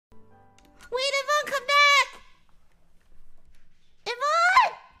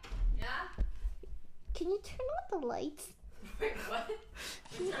the lights? Wait, what?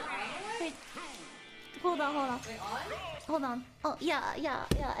 Wait, hold on. Wait, on? Hold on. Oh, yeah.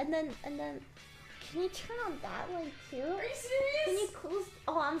 And then, can you turn on that one too? Are you serious? Can you close?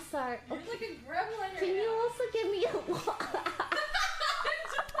 Oh, I'm sorry. You're like a gremlin right Can you now. also give me a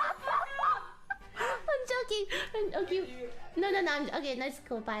I'm joking. Okay. No. Okay, that's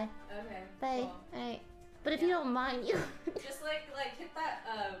cool. Bye. Okay. Bye. Cool. Alright. But if you don't mind, you. Just like hit that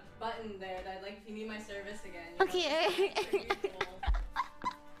button there that like if you need my service again. Okay.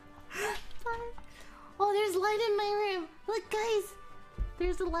 Bye. Oh, there's light in my room. Look, guys.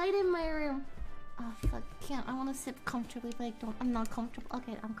 There's a light in my room. Oh fuck! Can't. I want to sit comfortably, but I don't. I'm not comfortable.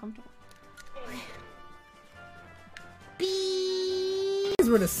 Okay, I'm comfortable. These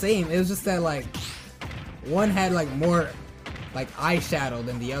were the same. It was just that like one had like more like eyeshadow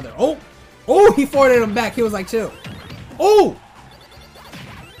than the other. Oh, he forwarded him back. He was like, chill. Oh,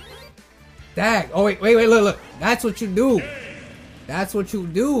 dag. Oh wait, look. That's what you do. That's what you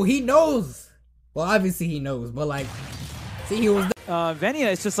do. He knows. Well, obviously he knows, but like, see, he was.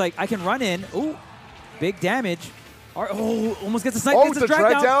 Venia, it's just like I can run in. Ooh, big damage. Oh, almost gets a snipe. Oh, gets the a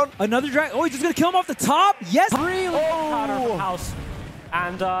drag down. Another drag. Oh, he's just gonna kill him off the top. Yes. Really powder from House.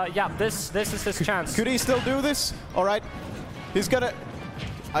 And yeah, this is his chance. Could he still do this? All right, he's gonna.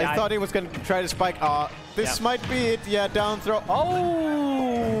 I thought he was gonna try to spike. This might be it. Yeah, down throw.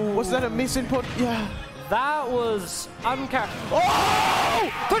 Oh, Was that a misinput? Yeah. that was uncareful.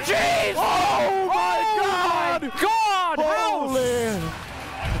 Oh! The cheese! Oh my God! God, Holy!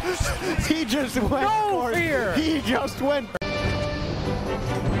 He just went. No fear. He just went.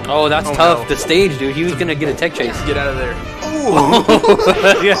 Oh, that's tough. No. The stage, dude. He was gonna get a tech chase. Get out of there. Ooh.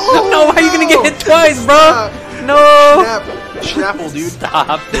 Yeah. No, how are you gonna get hit twice, bro? No. Snapple, dude.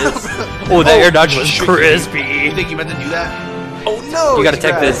 Stop this. Oh, that air dodge was crispy. You think you meant to do that? Oh no. You gotta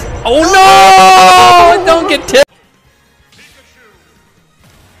tech this. Oh no! Don't get tipped.